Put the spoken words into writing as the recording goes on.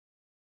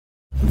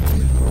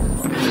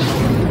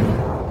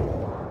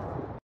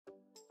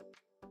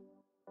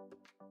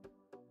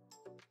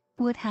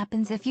What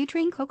happens if you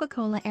drink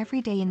Coca-Cola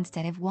every day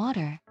instead of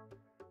water?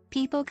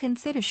 People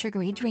consider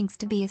sugary drinks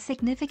to be a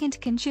significant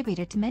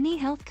contributor to many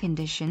health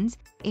conditions,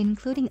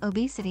 including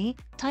obesity,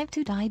 type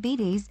 2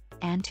 diabetes,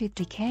 and tooth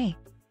decay.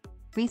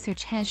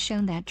 Research has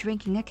shown that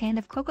drinking a can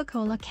of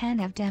Coca-Cola can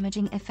have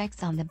damaging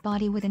effects on the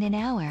body within an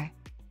hour.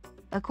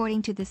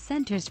 According to the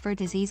Centers for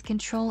Disease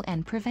Control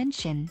and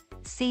Prevention,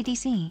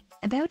 CDC,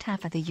 about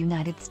half of the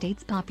United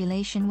States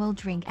population will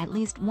drink at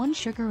least one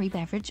sugary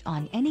beverage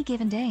on any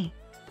given day.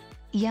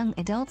 Young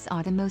adults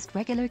are the most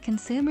regular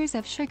consumers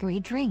of sugary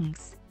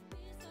drinks.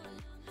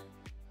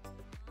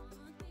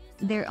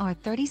 There are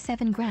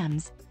 37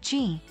 grams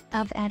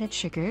of added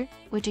sugar,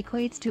 which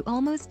equates to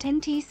almost 10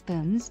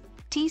 teaspoons,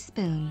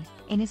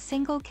 in a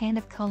single can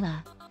of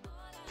cola.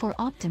 For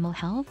optimal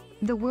health,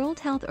 the World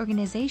Health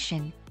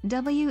Organization,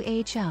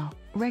 WHO,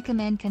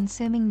 recommend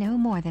consuming no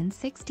more than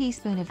 6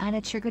 teaspoons of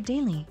added sugar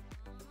daily.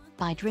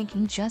 By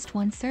drinking just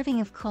one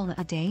serving of cola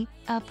a day,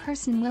 a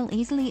person will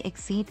easily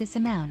exceed this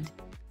amount.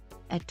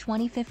 A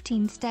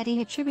 2015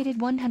 study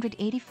attributed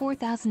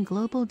 184,000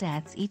 global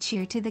deaths each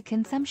year to the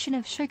consumption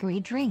of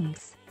sugary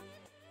drinks.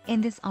 In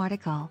this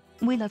article,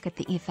 we look at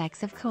the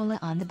effects of cola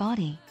on the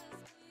body.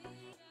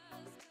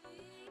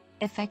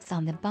 Effects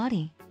on the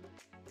body.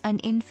 An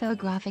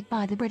infographic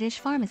by the British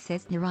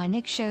pharmacist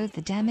Nick shows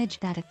the damage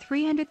that a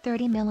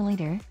 330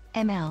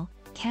 ml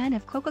can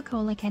of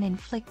Coca-Cola can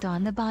inflict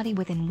on the body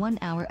within 1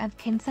 hour of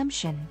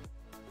consumption.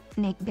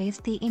 Nick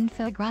based the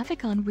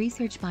infographic on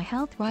research by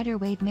health writer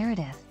Wade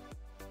Meredith.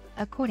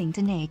 According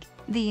to Nick,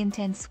 the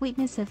intense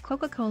sweetness of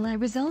Coca-Cola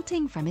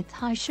resulting from its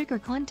high sugar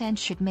content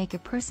should make a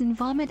person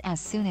vomit as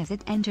soon as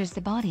it enters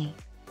the body.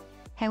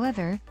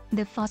 However,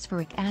 the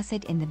phosphoric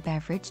acid in the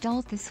beverage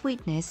dulls the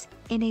sweetness,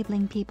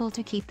 enabling people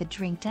to keep the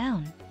drink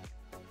down.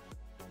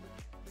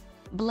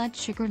 Blood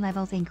sugar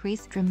levels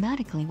increase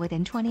dramatically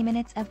within 20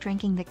 minutes of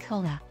drinking the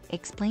cola,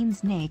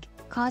 explains Nick,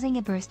 causing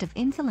a burst of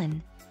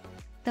insulin.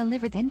 The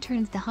liver then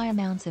turns the high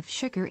amounts of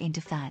sugar into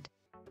fat.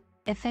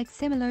 Effects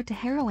similar to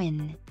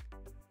heroin.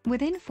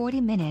 Within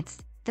 40 minutes,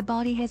 the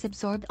body has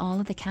absorbed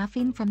all of the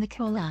caffeine from the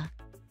cola.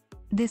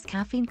 This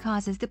caffeine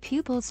causes the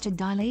pupils to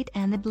dilate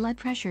and the blood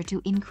pressure to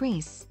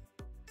increase.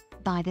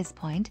 By this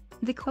point,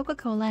 the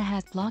Coca-Cola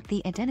has blocked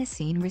the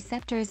adenosine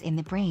receptors in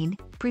the brain,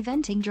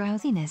 preventing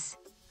drowsiness.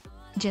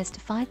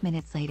 Just 5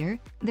 minutes later,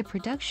 the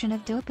production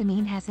of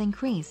dopamine has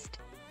increased.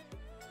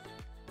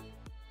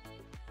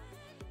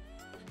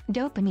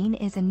 Dopamine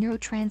is a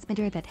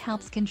neurotransmitter that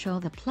helps control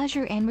the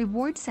pleasure and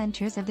reward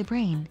centers of the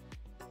brain.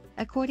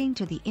 According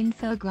to the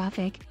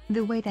infographic,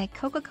 the way that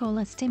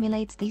Coca-Cola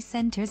stimulates these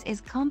centers is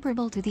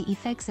comparable to the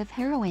effects of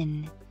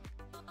heroin.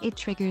 It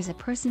triggers a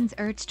person's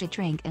urge to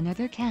drink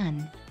another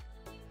can.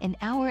 An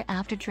hour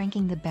after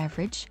drinking the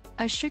beverage,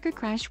 a sugar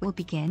crash will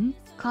begin,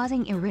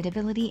 causing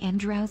irritability and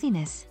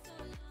drowsiness.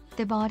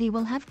 The body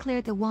will have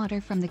cleared the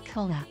water from the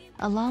cola,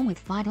 along with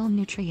vital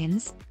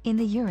nutrients, in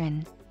the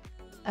urine.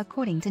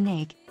 According to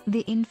Nick,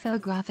 the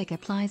infographic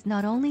applies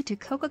not only to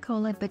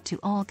Coca-Cola but to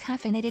all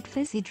caffeinated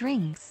fizzy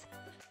drinks.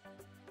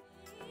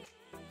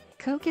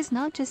 Coke is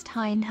not just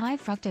high in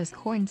high-fructose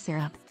corn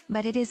syrup,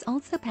 but it is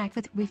also packed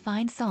with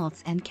refined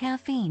salts and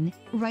caffeine,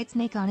 writes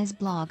Nick on his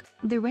blog,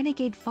 The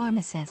Renegade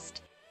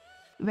Pharmacist.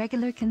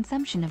 Regular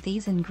consumption of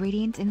these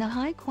ingredients in the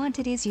high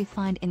quantities you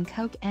find in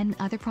Coke and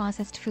other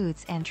processed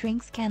foods and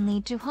drinks can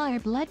lead to higher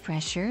blood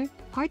pressure,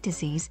 heart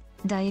disease,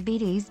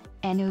 diabetes,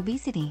 and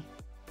obesity.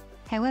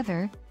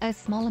 However, a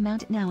small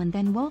amount now and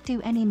then won't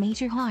do any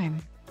major harm.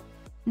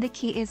 The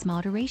key is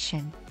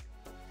moderation.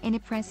 In a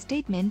press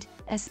statement,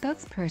 a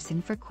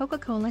spokesperson for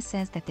Coca-Cola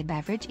says that the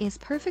beverage is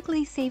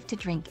perfectly safe to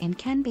drink and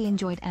can be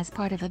enjoyed as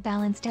part of a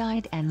balanced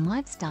diet and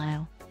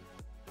lifestyle.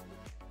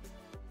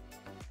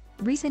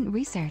 Recent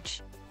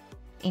research.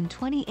 In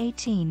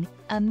 2018,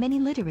 a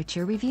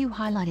mini-literature review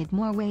highlighted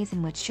more ways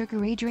in which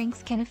sugary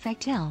drinks can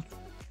affect health.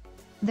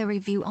 The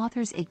review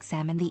authors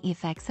examined the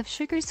effects of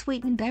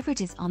sugar-sweetened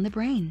beverages on the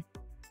brain.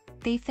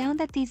 They found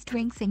that these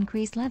drinks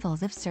increased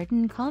levels of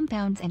certain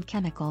compounds and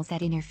chemicals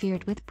that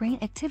interfered with brain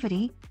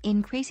activity,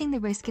 increasing the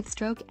risk of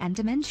stroke and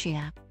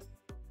dementia.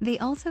 They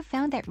also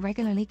found that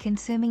regularly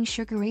consuming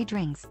sugary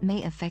drinks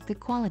may affect the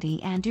quality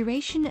and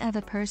duration of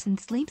a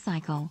person's sleep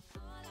cycle.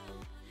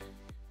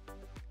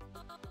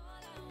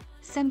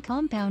 Some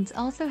compounds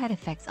also had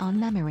effects on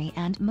memory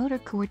and motor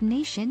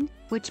coordination,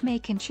 which may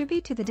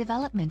contribute to the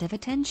development of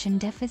attention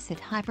deficit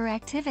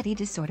hyperactivity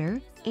disorder,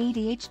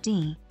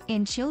 ADHD,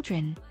 in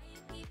children.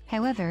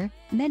 However,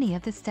 many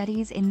of the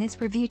studies in this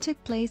review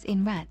took place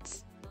in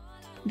rats.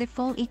 The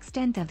full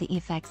extent of the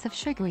effects of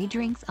sugary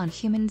drinks on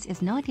humans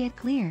is not yet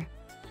clear.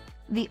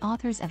 The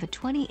authors of a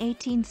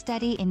 2018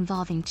 study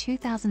involving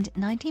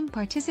 2019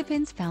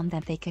 participants found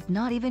that they could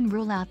not even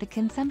rule out the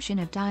consumption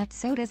of diet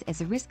sodas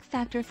as a risk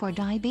factor for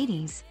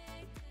diabetes.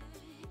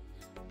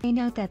 They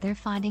note that their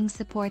findings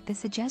support the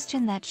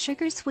suggestion that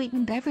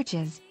sugar-sweetened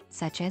beverages,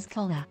 such as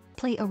cola,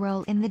 play a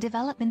role in the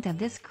development of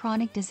this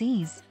chronic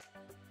disease.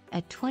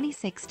 A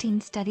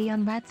 2016 study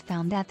on rats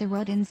found that the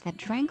rodents that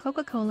drank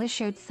Coca-Cola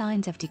showed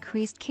signs of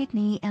decreased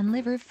kidney and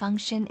liver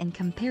function in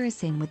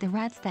comparison with the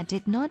rats that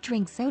did not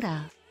drink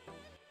soda.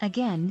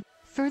 Again,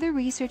 further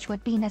research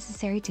would be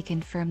necessary to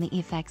confirm the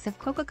effects of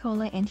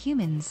Coca-Cola in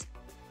humans.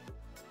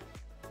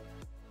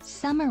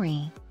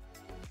 Summary: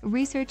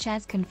 research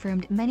has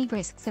confirmed many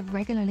risks of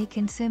regularly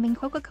consuming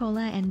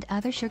Coca-Cola and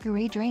other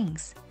sugary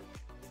drinks.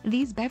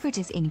 These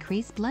beverages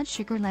increase blood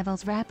sugar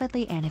levels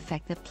rapidly and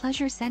affect the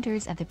pleasure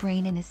centers of the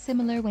brain in a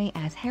similar way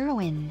as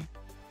heroin.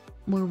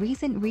 More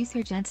recent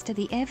research adds to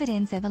the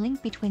evidence of a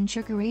link between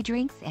sugary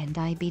drinks and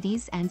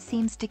diabetes and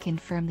seems to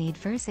confirm the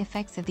adverse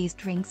effects of these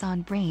drinks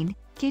on brain,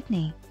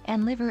 kidney,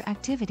 and liver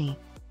activity.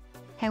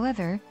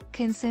 However,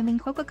 consuming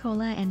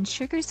Coca-Cola and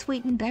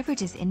sugar-sweetened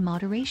beverages in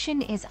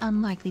moderation is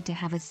unlikely to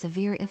have a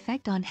severe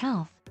effect on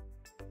health.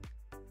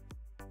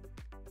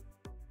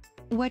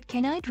 What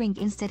can I drink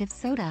instead of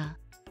soda?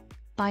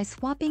 By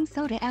swapping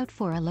soda out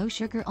for a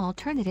low-sugar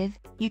alternative,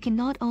 you can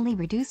not only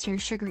reduce your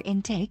sugar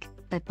intake,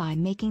 but by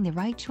making the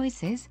right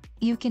choices,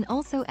 you can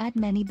also add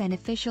many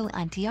beneficial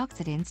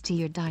antioxidants to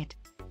your diet.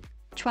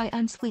 Try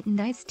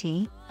unsweetened iced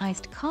tea,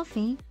 iced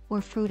coffee,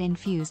 or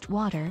fruit-infused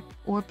water,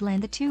 or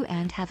blend the two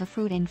and have a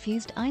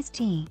fruit-infused iced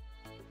tea.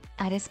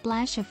 Add a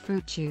splash of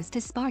fruit juice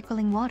to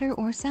sparkling water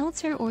or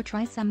seltzer, or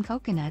try some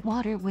coconut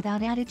water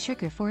without added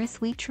sugar for a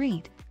sweet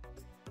treat.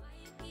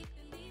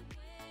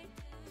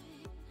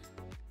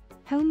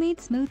 Homemade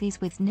smoothies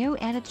with no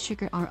added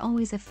sugar are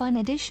always a fun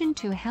addition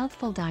to a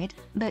healthful diet,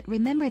 but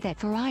remember that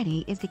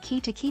variety is the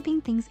key to keeping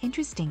things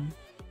interesting.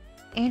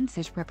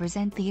 Answers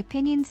represent the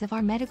opinions of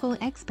our medical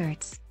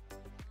experts.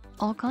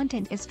 All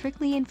content is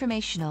strictly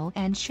informational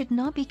and should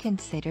not be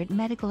considered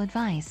medical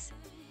advice.